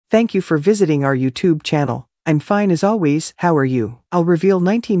Thank you for visiting our YouTube channel. I'm fine as always, how are you? I'll reveal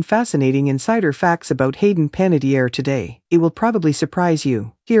 19 fascinating insider facts about Hayden Panettiere today. It will probably surprise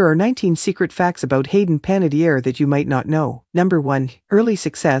you. Here are 19 secret facts about Hayden Panettiere that you might not know. Number 1. Early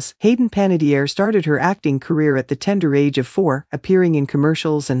success. Hayden Panettiere started her acting career at the tender age of 4, appearing in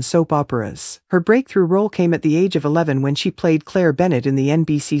commercials and soap operas. Her breakthrough role came at the age of 11 when she played Claire Bennett in the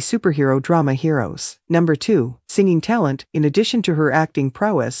NBC superhero drama Heroes. Number 2. Singing talent. In addition to her acting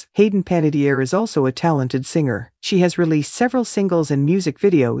prowess, Hayden Panettiere is also a talented singer. She has released several singles and music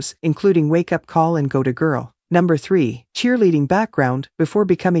videos, including Wake Up Call and Go to Girl. Number 3. Cheerleading background. Before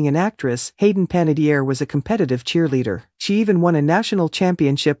becoming an actress, Hayden Panettiere was a competitive cheerleader. She even won a national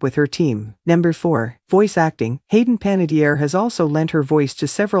championship with her team. Number 4. Voice acting. Hayden Panettiere has also lent her voice to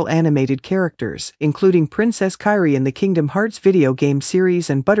several animated characters, including Princess Kairi in the Kingdom Hearts video game series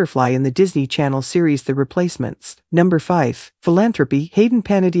and Butterfly in the Disney Channel series The Replacements. Number 5. Philanthropy. Hayden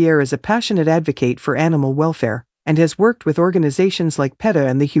Panettiere is a passionate advocate for animal welfare, and has worked with organizations like PETA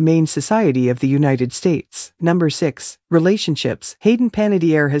and the Humane Society of the United States. Number 6. Relationships. Hayden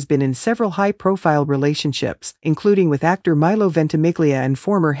Panettiere has been in several high-profile relationships, including with actor Milo Ventimiglia and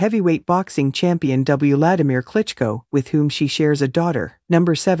former heavyweight boxing champion Wladimir Klitschko, with whom she shares a daughter.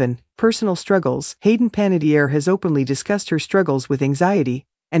 Number 7. Personal struggles. Hayden Panettiere has openly discussed her struggles with anxiety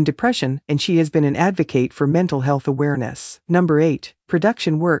and depression, and she has been an advocate for mental health awareness. Number 8.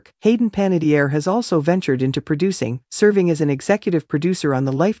 Production work. Hayden Panettiere has also ventured into producing, serving as an executive producer on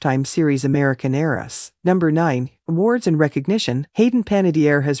the Lifetime series American Heiress. Number 9. Awards and recognition. Hayden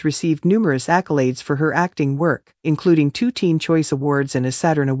Panettiere has received numerous accolades for her acting work, including 2 Teen Choice Awards and a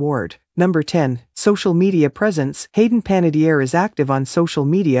Saturn Award. Number 10. Social media presence. Hayden Panettiere is active on social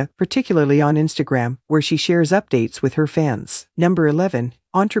media, particularly on Instagram, where she shares updates with her fans. Number 11.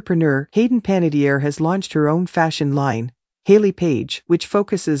 Entrepreneur. Hayden Panettiere has launched her own fashion line, Hailey Page, which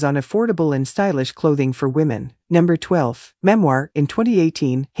focuses on affordable and stylish clothing for women. Number 12. Memoir. In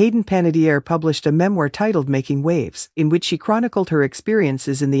 2018, Hayden Panettiere published a memoir titled Making Waves, in which she chronicled her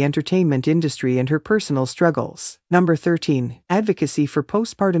experiences in the entertainment industry and her personal struggles. Number 13. Advocacy for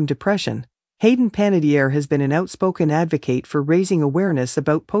postpartum depression. Hayden Panettiere has been an outspoken advocate for raising awareness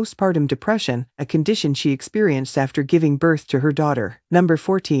about postpartum depression, a condition she experienced after giving birth to her daughter. Number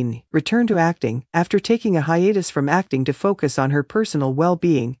 14. Return to acting. After taking a hiatus from acting to focus on her personal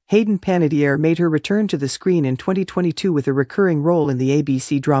well-being, Hayden Panettiere made her return to the screen in 2022 with a recurring role in the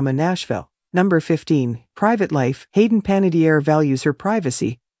ABC drama Nashville. Number 15. Private life. Hayden Panettiere values her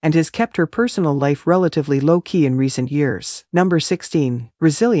privacy and has kept her personal life relatively low-key in recent years. Number 16.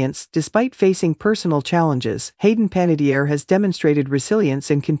 Resilience. Despite facing personal challenges, Hayden Panettiere has demonstrated resilience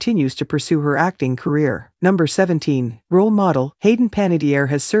and continues to pursue her acting career. Number 17. Role model. Hayden Panettiere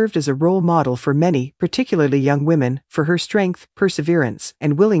has served as a role model for many, particularly young women, for her strength, perseverance,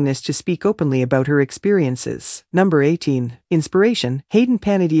 and willingness to speak openly about her experiences. Number 18. Inspiration. Hayden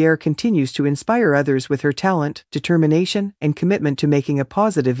Panettiere continues to inspire others with her talent, determination, and commitment to making a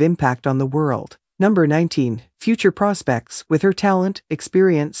positive impact on the world. Number 19. Future prospects. With her talent,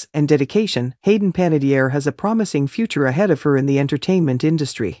 experience, and dedication, Hayden Panettiere has a promising future ahead of her in the entertainment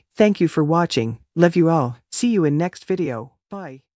industry. Thank you for watching. Love you all. See you in next video. Bye.